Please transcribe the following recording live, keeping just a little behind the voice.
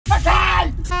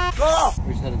Oh!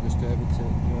 We just had a disturbance at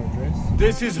your address.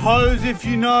 This is hose if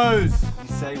you knows. You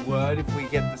say word, if we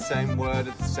get the same word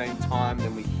at the same time,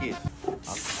 then we hit.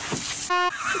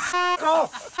 Oh!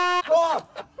 Oh!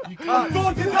 You can't.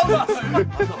 I'm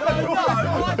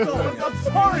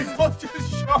sorry, I'm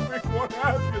just showing what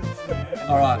happens, man.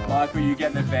 Alright, Michael, you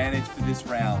get an advantage for this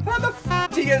round. How the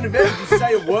f do you get an advantage? You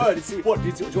say a word. It's, what,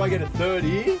 do I get a third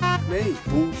ear? Me.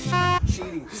 Bullshit.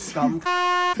 Cheating scum.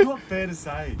 It's not fair to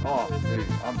say. Oh, dude,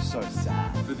 I'm so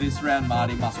sad. For this round,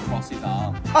 Marty must cross his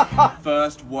arm.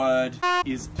 First word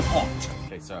is pot.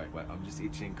 Okay, sorry, wait, I'm just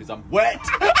itching because I'm wet.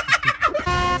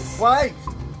 Wait.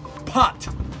 Put.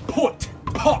 Put.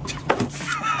 Pot.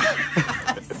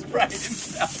 Sprayed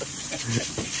himself.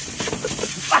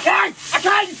 Okay!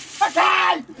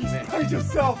 Sprayed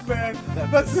yourself, man.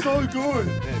 That's so good.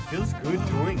 Man, it feels good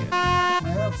doing it. Man,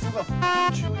 I've still got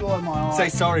chili all in my eyes. Say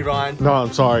sorry, Ryan. No,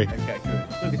 I'm sorry. Okay, good.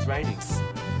 Look, it's raining.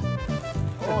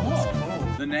 Oh, that's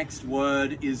cold. The next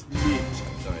word is mint.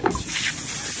 Sorry.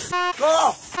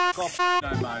 Oh! No,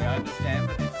 Marty, I understand,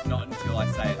 but it's not until I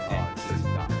say it next.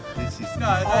 This is... No,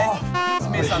 it's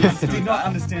misunderstood. I did not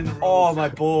understand the rules. Oh, my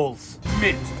balls.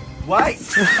 Mint. Wait!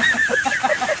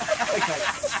 Okay.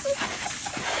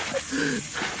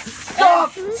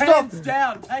 Stop! Hands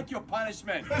down, take your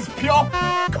punishment. It's pure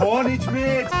carnage,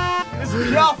 mate. It's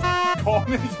pure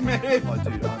carnage, mate. Oh,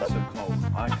 dude, I'm so cold.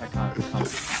 I can't.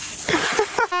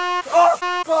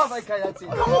 Oh, God, okay, that's it.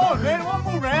 Come on, man, one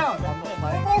more round. I'm not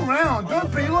playing. One more round.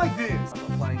 Don't be like this. I'm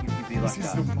not playing if you be like that. This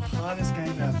is the hardest game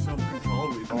to have self-control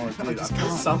with. Oh, dude, I feel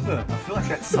sunburn. I feel like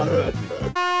that sunburned me.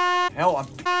 Hell, I'm...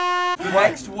 The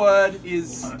next word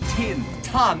is tin.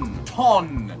 Ton.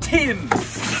 Ton. Tin.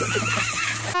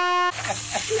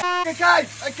 Okay.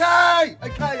 I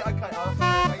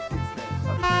hate this,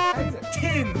 man. I hate it.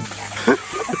 Tins.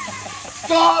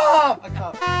 Stop! I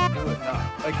can't do it, no.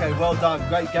 Okay, well done.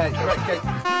 Great game.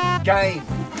 Game.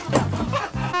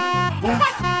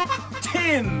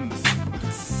 Tins.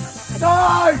 No!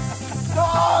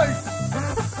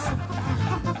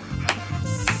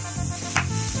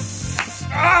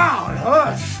 Ow, it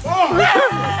hurts. Oh!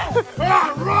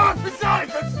 Run! It's out of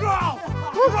control!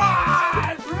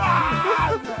 Run!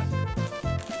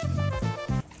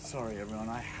 Sorry everyone,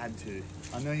 I had to.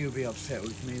 I know you'll be upset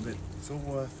with me, but it's all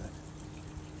worth it.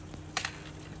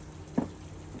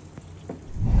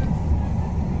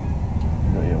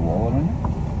 You got your wallet on you?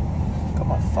 Got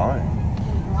my phone.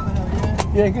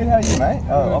 Yeah, good. How are you, mate?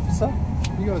 Oh, officer?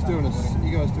 You guys doing a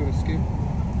skim?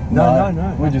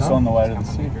 No. We're just on the way to the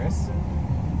city. Address.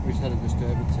 We just had a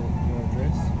disturbance at your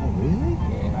address. Oh, really?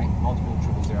 Yeah, mate, multiple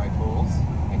 000 calls,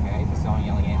 okay, for someone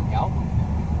yelling out help.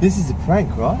 This is a prank,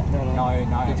 right? No,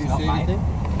 Did it's you not, see mate. anything?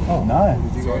 Oh, no.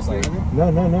 Did you guys see Seriously. anything? No.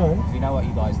 You know what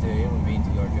you guys do, we've been to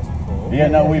your address before. Yeah,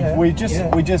 no, Yeah.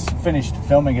 we just finished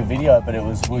filming a video, but we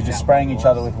were just spraying each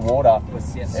other with water.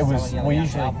 It was we yelling out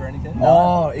usually... help or anything?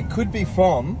 Oh, it could be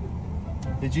from...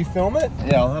 Did you film it?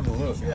 Yeah, I'll have a look.